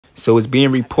So it's being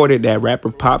reported that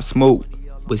rapper Pop Smoke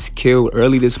was killed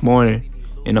early this morning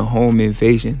in a home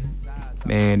invasion.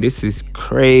 Man, this is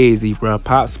crazy, bro.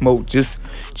 Pop Smoke just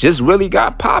really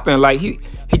got popping. Like he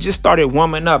just started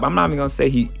warming up. I'm not even gonna say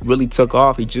he really took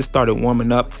off. He just started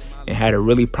warming up and had a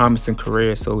really promising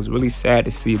career. So it was really sad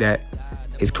to see that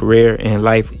his career and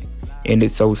life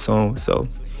ended so soon. So,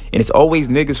 and it's always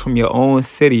niggas from your own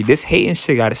city. This hating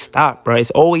shit gotta stop, bro. It's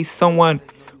always someone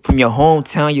from your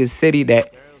hometown, your city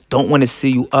that don't want to see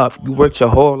you up. You worked your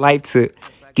whole life to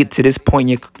get to this point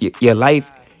in your life,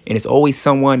 and it's always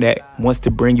someone that wants to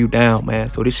bring you down, man.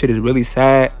 So this shit is really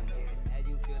sad.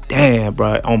 Damn,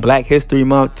 bro. On Black History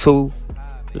Month too.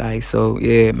 Like, so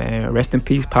yeah, man. Rest in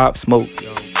peace, Pop Smoke.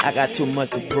 I got too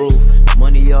much to prove.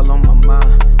 Money all on my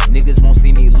mind. Niggas won't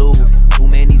see me lose. Too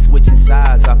many switching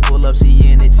sides. I pull up, she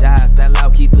energized. That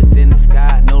loud keep us in the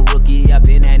sky. No rookie, I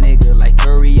been that nigga. Like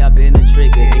Curry, I been the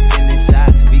trigger. They sending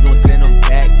shots, we gon' send them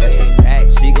back. That's a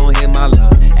fact. She gon' hit my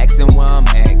line. Asking where I'm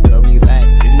at. Girl, relax.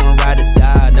 You gon' ride or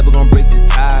die. Never gon' break the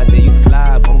ties. Then you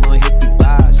fly, but I'm gon' hit the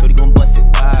bar. Shorty gon' bust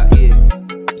it by,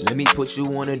 yeah. Let me put you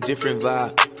on a different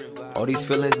vibe. All these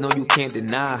feelings, no, you can't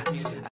deny.